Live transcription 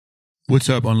What's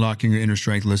up, Unlocking Your Inner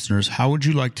Strength listeners? How would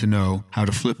you like to know how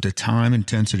to flip the time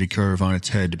intensity curve on its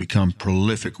head to become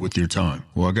prolific with your time?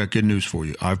 Well, I got good news for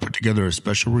you. I've put together a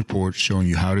special report showing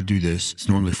you how to do this. It's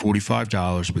normally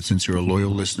 $45, but since you're a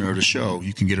loyal listener of the show,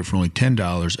 you can get it for only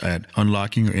 $10 at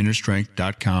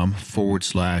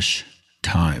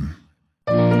unlockingyourinnerstrength.com/time.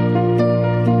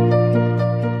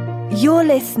 You're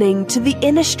listening to The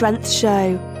Inner Strength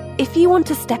Show. If you want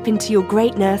to step into your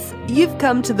greatness, you've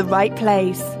come to the right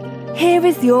place. Here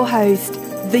is your host,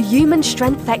 the human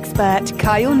strength expert,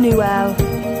 Kyle Newell.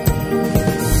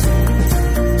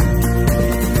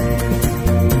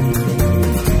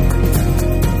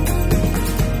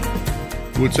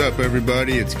 What's up,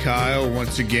 everybody? It's Kyle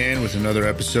once again with another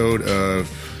episode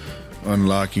of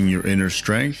Unlocking Your Inner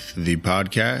Strength, the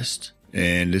podcast.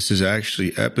 And this is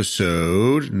actually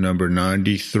episode number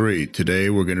 93. Today,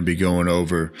 we're going to be going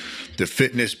over the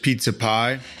fitness pizza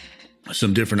pie.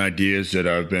 Some different ideas that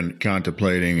I've been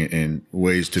contemplating and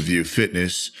ways to view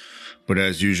fitness. But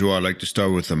as usual, I like to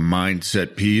start with a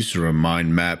mindset piece or a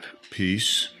mind map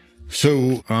piece.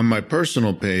 So on my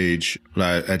personal page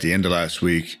at the end of last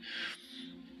week,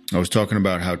 I was talking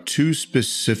about how too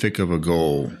specific of a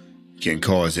goal can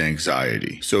cause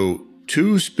anxiety. So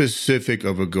too specific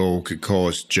of a goal could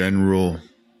cause general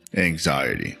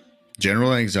anxiety.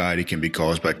 General anxiety can be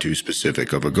caused by too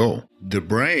specific of a goal.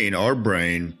 Our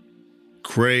brain,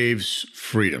 craves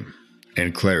freedom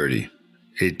and clarity.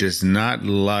 It does not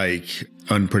like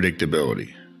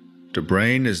unpredictability. The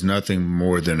brain is nothing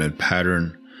more than a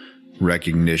pattern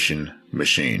recognition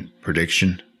machine.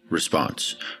 Prediction,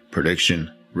 response, prediction,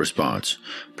 response,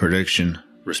 prediction,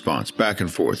 response, back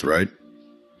and forth, right?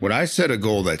 When I set a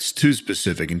goal that's too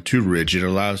specific and too rigid, it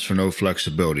allows for no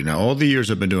flexibility. Now, all the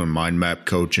years I've been doing mind map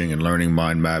coaching and learning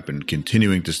mind map and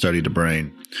continuing to study the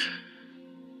brain,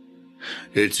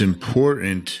 it's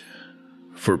important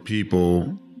for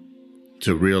people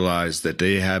to realize that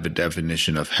they have a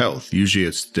definition of health. Usually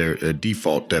it's their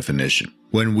default definition.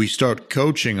 When we start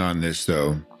coaching on this,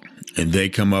 though, and they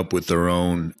come up with their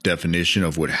own definition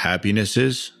of what happiness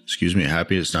is,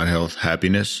 happiness, not health,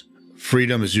 happiness,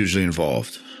 freedom is usually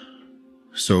involved.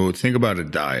 So think about a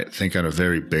diet. Think on a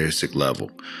very basic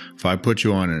level. If I put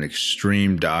you on an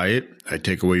extreme diet, I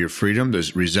take away your freedom,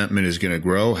 there's resentment is going to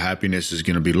grow, happiness is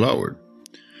going to be lowered.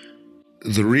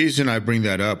 The reason I bring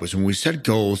that up is when we set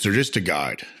goals, they're just a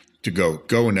guide to go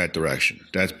in that direction.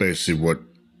 That's basically what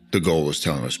the goal is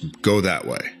telling us. Go that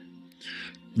way.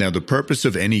 Now, the purpose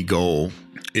of any goal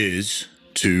is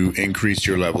to increase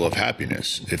your level of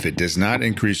happiness. If it does not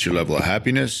increase your level of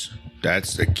happiness,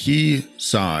 that's a key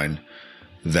sign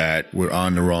that we're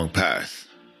on the wrong path.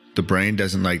 The brain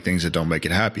doesn't like things that don't make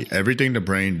it happy. Everything the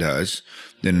brain does,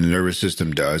 and the nervous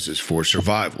system does, is for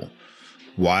survival.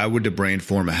 Why would the brain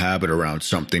form a habit around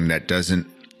something that doesn't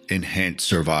enhance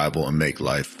survival and make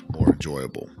life more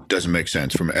enjoyable? Doesn't make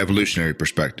sense from an evolutionary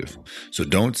perspective. So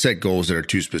don't set goals that are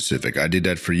too specific. I did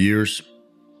that for years.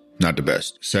 Not the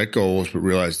best. Set goals, but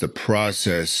realize the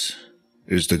process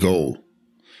is the goal.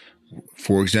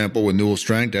 For example, with Newell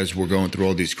Strength, as we're going through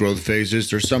all these growth phases,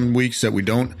 there's some weeks that we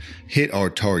don't hit our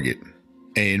target.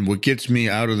 And what gets me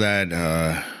out of that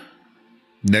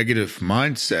negative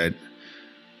mindset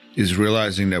is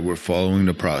realizing that we're following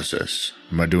the process.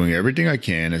 Am I doing everything I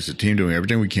can, as a team doing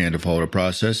everything we can to follow the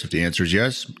process? If the answer is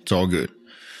yes, it's all good.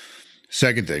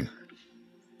 Second thing,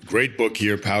 great book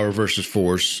here, Power versus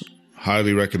Force.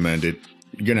 Highly recommend it.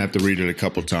 You're going to have to read it a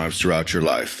couple times throughout your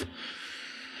life.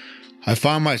 I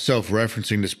found myself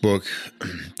referencing this book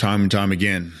time and time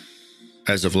again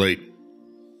as of late,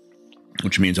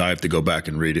 which means I have to go back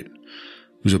and read it.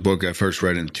 It was a book I first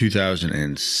read in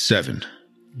 2007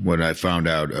 when I found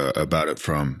out about it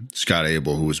from Scott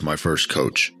Abel, who was my first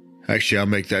coach. Actually, I'll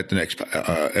make that the next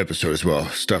episode as well.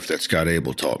 Stuff that Scott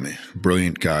Abel taught me.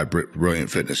 Brilliant guy, brilliant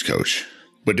fitness coach.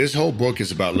 But this whole book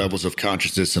is about levels of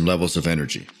consciousness and levels of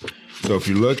energy. So if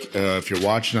you look, if you're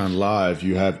watching on live,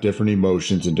 you have different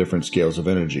emotions and different scales of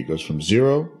energy. It goes from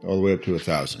 0 all the way up to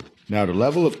 1,000. Now, the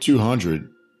level of 200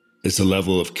 is the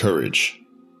level of courage.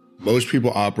 Most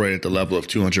people operate at the level of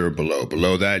 200 or below.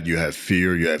 Below that, you have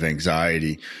fear, you have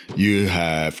anxiety, you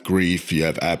have grief, you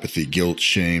have apathy, guilt,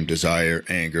 shame, desire,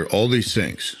 anger, all these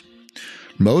things.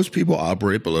 Most people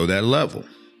operate below that level.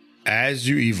 As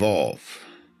you evolve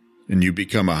and you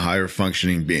become a higher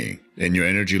functioning being and your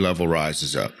energy level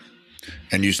rises up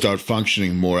and you start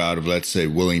functioning more out of, let's say,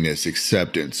 willingness,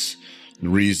 acceptance,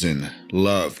 reason,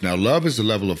 love. Now, love is a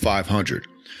level of 500.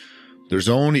 There's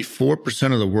only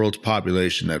 4% of the world's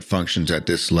population that functions at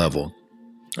this level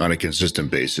on a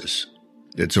consistent basis.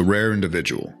 It's a rare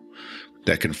individual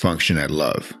that can function at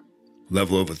love.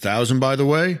 Level of 1,000, by the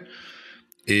way,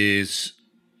 is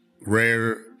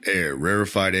rare air,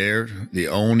 rarefied air. The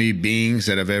only beings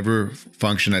that have ever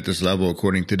functioned at this level,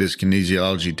 according to this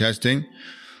kinesiology testing,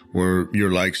 were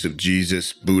your likes of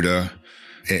Jesus, Buddha,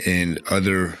 and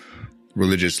other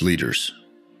religious leaders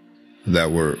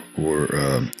that were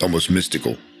almost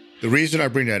mystical. The reason I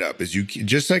bring that up is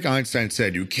just like Einstein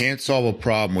said, you can't solve a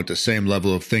problem with the same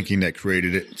level of thinking that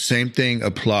created it. Same thing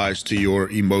applies to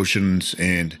your emotions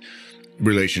and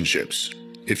relationships.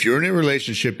 If you're in a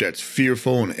relationship that's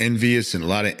fearful and envious and a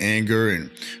lot of anger and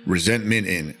resentment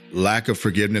and lack of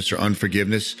forgiveness or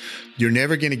unforgiveness, you're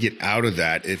never going to get out of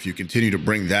that if you continue to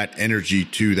bring that energy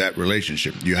to that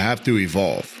relationship. You have to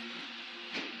evolve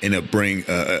and bring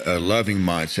a loving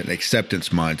mindset, an acceptance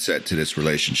mindset to this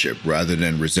relationship rather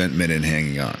than resentment and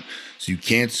hanging on. So you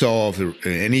can't solve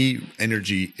any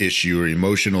energy issue or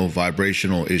emotional,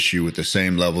 vibrational issue with the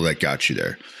same level that got you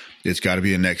there. It's got to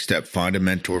be the next step. Find a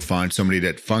mentor, find somebody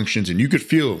that functions. And you could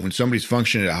feel it when somebody's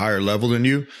functioning at a higher level than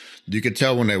you. You could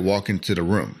tell when they walk into the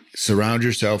room. Surround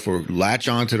yourself or latch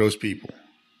onto those people.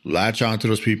 Latch onto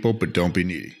those people, but don't be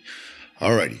needy.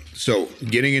 Alrighty. So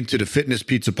getting into the fitness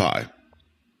pizza pie.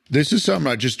 This is something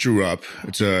I just drew up.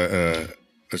 It's a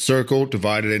circle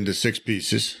divided into 6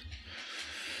 pieces.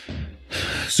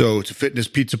 So it's a fitness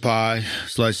pizza pie.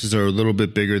 Slices are a little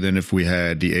bit bigger than if we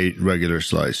had the 8 regular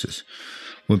slices.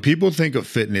 When people think of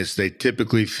fitness, they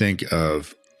typically think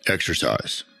of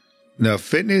exercise. Now,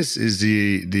 fitness is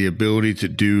the ability to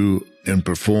do and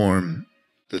perform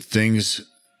the things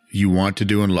you want to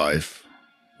do in life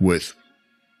with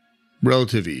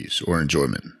relative ease or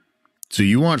enjoyment. So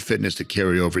you want fitness to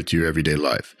carry over to your everyday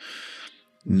life.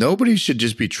 Nobody should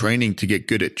just be training to get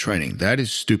good at training. That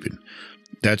is stupid.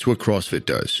 That's what CrossFit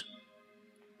does.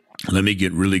 Let me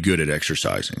get really good at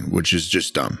exercising, which is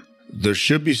just dumb. There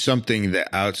should be something that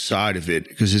outside of it,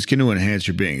 because it's going to enhance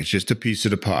your being. It's just a piece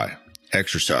of the pie.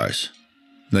 Exercise.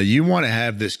 Now you want to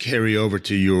have this carry over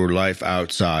to your life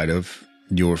outside of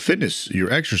your fitness, your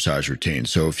exercise routine.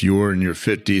 So if you're in your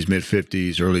 50s, mid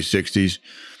 50s, early 60s,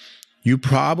 you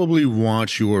probably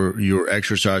want your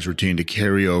exercise routine to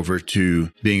carry over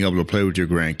to being able to play with your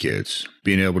grandkids,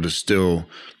 being able to still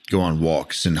go on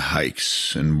walks and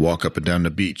hikes and walk up and down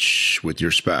the beach with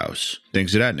your spouse,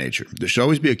 things of that nature. There should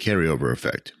always be a carryover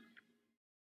effect.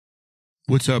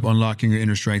 What's up, Unlocking Your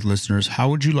Inner Strength listeners? How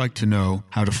would you like to know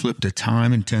how to flip the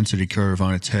time intensity curve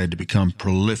on its head to become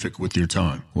prolific with your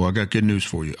time? Well, I got good news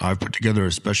for you. I've put together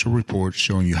a special report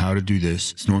showing you how to do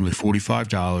this. It's normally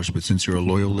 $45, but since you're a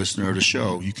loyal listener of the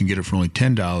show, you can get it for only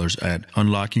 $10 at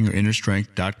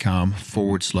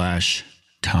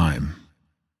unlockingyourinnerstrength.com/time.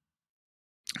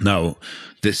 Now,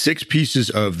 the 6 pieces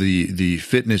of the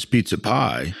fitness pizza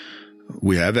pie,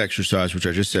 we have exercise, which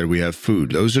I just said, we have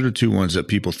food. Those are the 2 ones that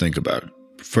people think about.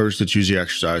 First, it's usually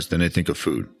exercise, then they think of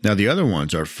food. Now, the other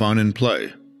ones are fun and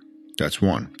play. That's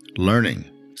 1. Learning,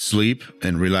 sleep,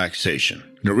 and relaxation.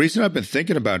 The reason I've been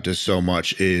thinking about this so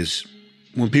much is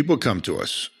when people come to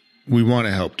us, we want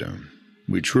to help them.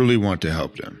 We truly want to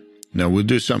help them. Now, we'll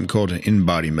do something called an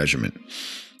in-body measurement,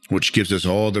 which gives us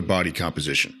all their body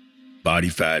composition. Body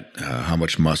fat, how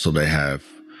much muscle they have,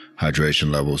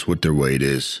 hydration levels, what their weight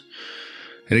is.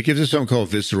 And it gives us something called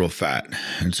visceral fat.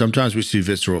 And sometimes we see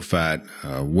visceral fat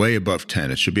way above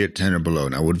 10. It should be at 10 or below.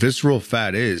 Now, what visceral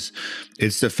fat is,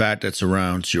 it's the fat that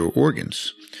surrounds your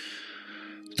organs.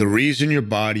 The reason your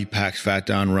body packs fat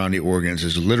down around the organs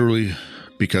is literally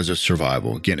because of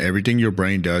survival. Again, everything your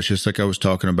brain does, just like I was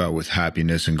talking about with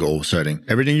happiness and goal setting,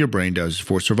 everything your brain does is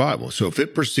for survival. So if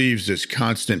it perceives this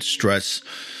constant stress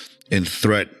and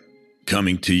threat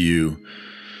coming to you,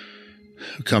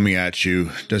 coming at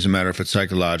you, doesn't matter if it's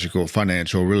psychological,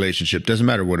 financial, relationship, doesn't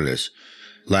matter what it is,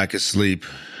 lack of sleep,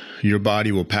 your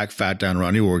body will pack fat down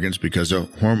around the organs because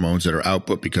of hormones that are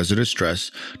output because of the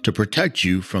stress to protect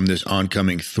you from this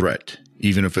oncoming threat,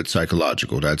 even if it's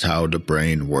psychological. That's how the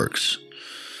brain works.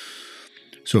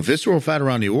 So visceral fat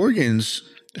around the organs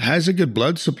has a good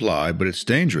blood supply, but it's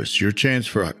dangerous. Your chance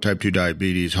for type 2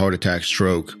 diabetes, heart attack,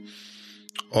 stroke,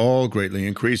 all greatly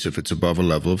increase if it's above a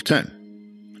level of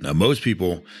 10. Now, most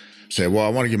people say, well, I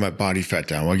want to get my body fat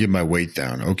down. I want to get my weight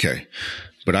down. Okay.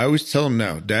 But I always tell them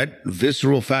now, that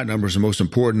visceral fat number is the most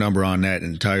important number on that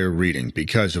entire reading,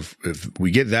 because if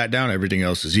we get that down, everything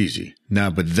else is easy.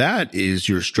 Now, but that is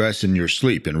your stress and your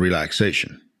sleep and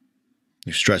relaxation.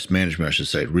 Your stress management, I should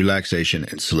say, relaxation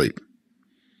and sleep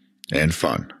and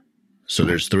fun. So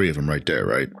there's 3 of them right there,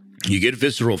 right? You get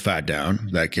visceral fat down,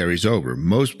 that carries over.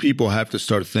 Most people have to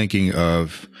start thinking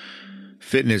of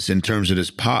fitness in terms of this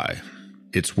pie.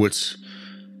 It's what's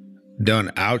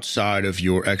done outside of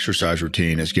your exercise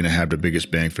routine is going to have the biggest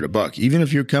bang for the buck. Even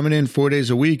if you're coming in 4 days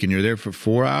a week and you're there for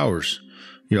 4 hours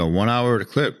 1 hour at a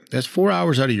clip, that's 4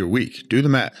 hours out of your week. Do the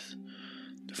math.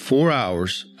 4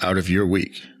 hours out of your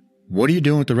week. What are you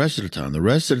doing with the rest of the time? The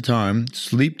rest of the time,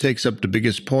 sleep takes up the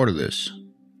biggest part of this.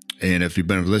 And if you've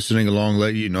been listening along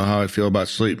lately, you know how I feel about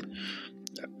sleep.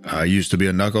 I used to be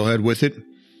a knucklehead with it.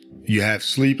 You have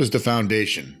sleep as the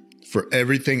foundation for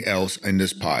everything else in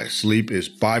this pie. Sleep is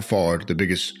by far the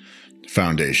biggest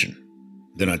foundation.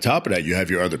 Then on top of that, you have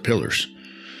your other pillars.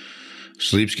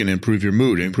 Sleep's going to improve your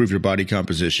mood, improve your body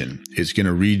composition. It's going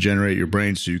to regenerate your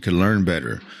brain so you can learn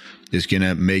better. It's going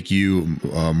to make you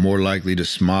more likely to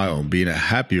smile, be in a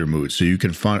happier mood so you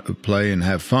can play and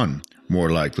have fun more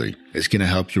likely. It's going to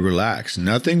help you relax.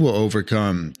 Nothing will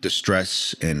overcome the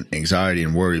stress and anxiety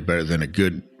and worry better than a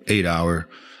good 8-hour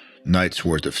night's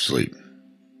worth of sleep.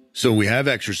 So we have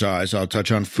exercise. I'll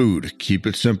touch on food. Keep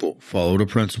it simple. Follow the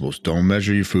principles. Don't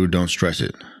measure your food. Don't stress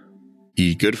it.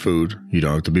 Eat good food. You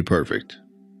don't have to be perfect.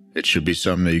 It should be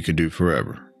something that you can do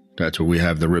forever. That's what we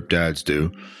have the Rip Dads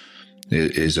do.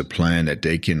 It is a plan that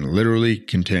they can literally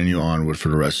continue on with for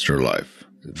the rest of their life.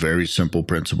 Very simple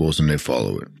principles, and they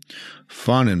follow it.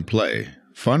 Fun and play.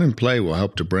 Fun and play will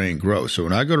help the brain grow. So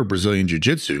when I go to Brazilian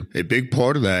Jiu-Jitsu, a big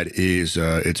part of that is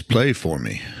it's play for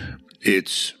me.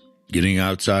 It's getting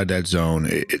outside that zone.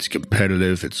 It's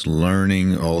competitive. It's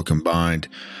learning all combined,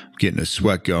 getting a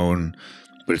sweat going.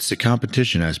 But it's the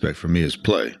competition aspect for me is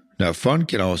play. Now, fun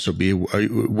can also be, what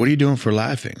are you doing for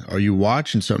laughing? Are you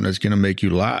watching something that's going to make you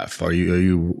laugh? Are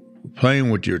you playing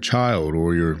with your child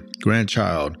or your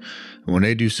grandchild? When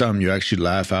they do something, you actually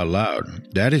laugh out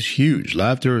loud. That is huge.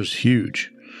 Laughter is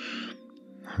huge.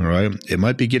 All right. It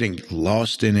might be getting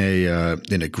lost in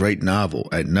a great novel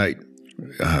at night.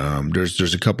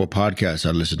 There's a couple of podcasts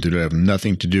I listen to that have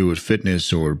nothing to do with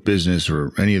fitness or business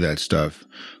or any of that stuff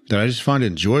that I just find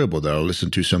enjoyable that I'll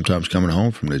listen to sometimes coming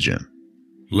home from the gym.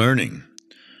 Learning.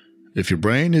 If your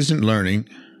brain isn't learning,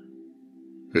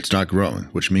 it's not growing,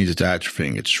 which means it's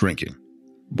atrophying, it's shrinking.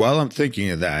 While I'm thinking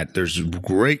of that, there's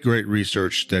great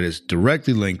research that is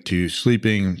directly linked to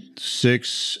sleeping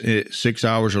 6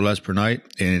 hours or less per night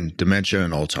in dementia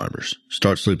and Alzheimer's.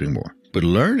 Start sleeping more. But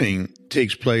learning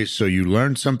takes place, so you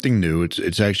learn something new.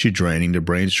 It's actually draining. The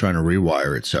brain's trying to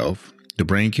rewire itself. The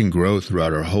brain can grow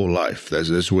throughout our whole life. This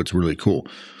is what's really cool.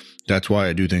 That's why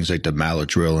I do things like the mallet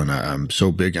drill, and I'm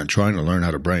so big on trying to learn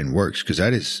how the brain works, because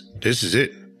this is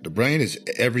it. The brain is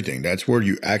everything. That's where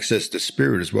you access the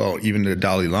spirit as well. Even the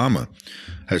Dalai Lama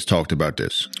has talked about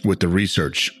this with the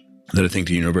research that I think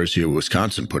the University of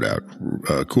Wisconsin put out.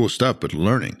 Cool stuff, but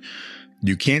learning.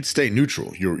 You can't stay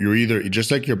neutral. You're either,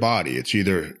 just like your body,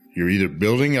 you're either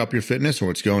building up your fitness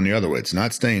or it's going the other way. It's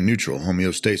not staying neutral.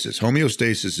 Homeostasis.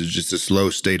 Homeostasis is just a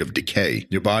slow state of decay.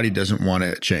 Your body doesn't want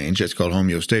to change. That's called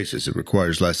homeostasis. It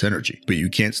requires less energy. But you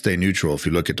can't stay neutral if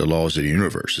you look at the laws of the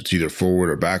universe. It's either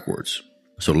forward or backwards.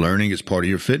 So learning is part of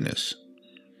your fitness.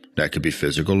 That could be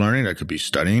physical learning. That could be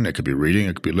studying. That could be reading.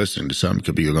 It could be listening to something. It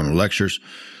could be going to lectures.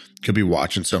 It could be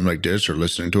watching something like this or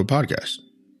listening to a podcast.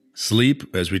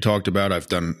 Sleep, as we talked about, I've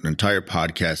done an entire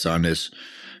podcast on this.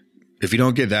 If you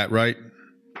don't get that right,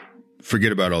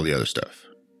 forget about all the other stuff.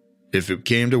 If it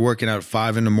came to working out at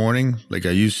 5 a.m, like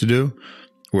I used to do,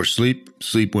 or sleep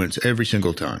wins every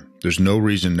single time. There's no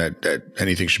reason that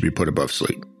anything should be put above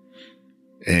sleep.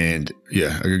 And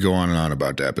yeah, I could go on and on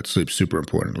about that, but sleep's super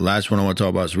important. The last one I want to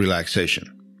talk about is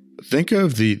relaxation. Think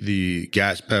of the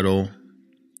gas pedal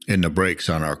and the brakes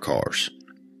on our cars.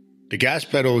 The gas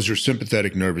pedal is your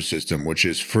sympathetic nervous system, which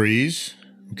is freeze.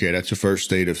 Okay, that's the first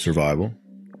state of survival.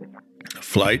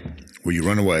 Flight, where you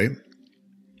run away.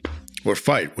 Or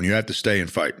fight, when you have to stay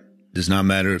and fight. It does not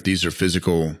matter if these are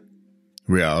physical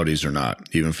realities or not,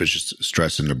 even if it's just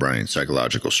stress in the brain,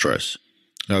 psychological stress.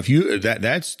 Now, if you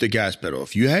that's the gas pedal.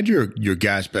 If you had your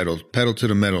gas pedal to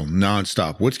the metal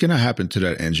nonstop, what's going to happen to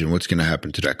that engine? What's going to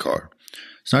happen to that car?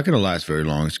 It's not going to last very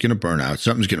long. It's going to burn out.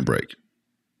 Something's going to break.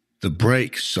 The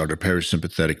brakes are the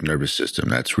parasympathetic nervous system.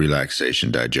 That's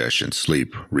relaxation, digestion,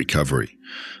 sleep, recovery.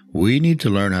 We need to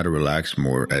learn how to relax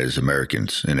more as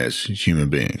Americans and as human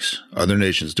beings. Other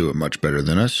nations do it much better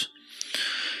than us.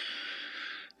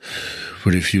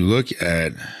 But if you look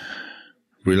at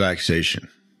relaxation,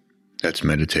 that's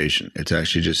meditation. It's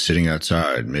actually just sitting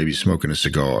outside, maybe smoking a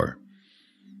cigar.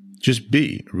 Just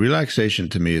be. Relaxation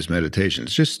to me is meditation.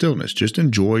 It's just stillness. Just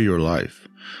enjoy your life.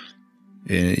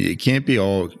 And it can't be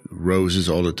all roses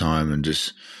all the time and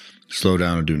just slow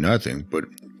down and do nothing. But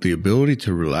the ability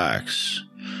to relax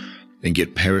and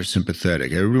get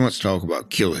parasympathetic. Everybody wants to talk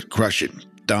about kill it, crush it,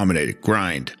 dominate it,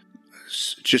 grind.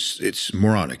 It's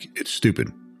moronic. It's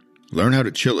stupid. Learn how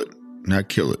to chill it, not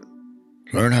kill it.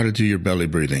 Learn how to do your belly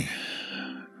breathing.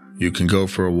 You can go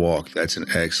for a walk. That's an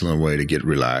excellent way to get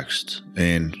relaxed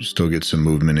and still get some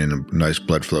movement and a nice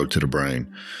blood flow to the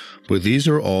brain. But these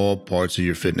are all parts of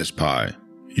your fitness pie.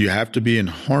 You have to be in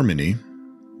harmony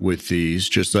with these,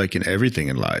 just like in everything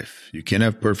in life. You can't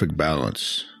have perfect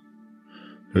balance.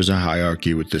 There's a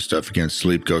hierarchy with this stuff. Again,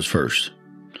 sleep goes first.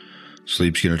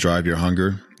 Sleep's going to drive your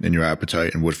hunger and your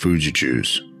appetite and what foods you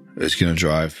choose. It's going to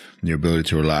drive your ability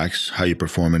to relax, how you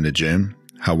perform in the gym,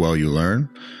 how well you learn,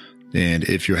 and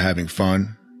if you're having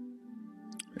fun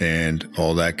and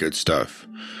all that good stuff.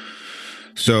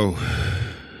 So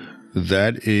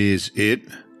that is it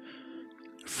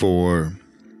for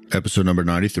episode number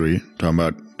 93, talking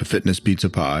about the fitness pizza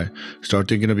pie. Start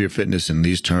thinking of your fitness in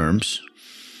these terms.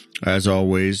 As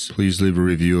always, please leave a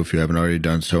review if you haven't already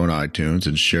done so on iTunes,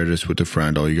 and share this with a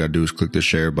friend. All you got to do is click the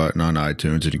share button on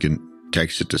iTunes and you can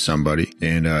text it to somebody.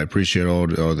 And I appreciate all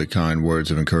the kind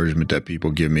words of encouragement that people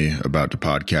give me about the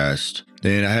podcast.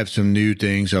 And I have some new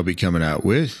things I'll be coming out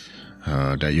with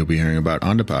that you'll be hearing about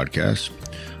on the podcast.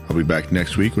 I'll be back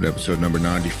next week with episode number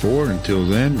 94. Until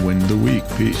then, win the week.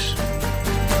 Peace.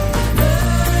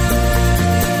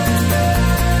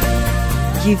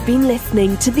 You've been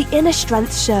listening to The Inner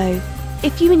Strength Show.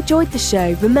 If you enjoyed the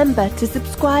show, remember to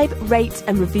subscribe, rate,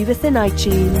 and review us in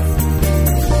iTunes.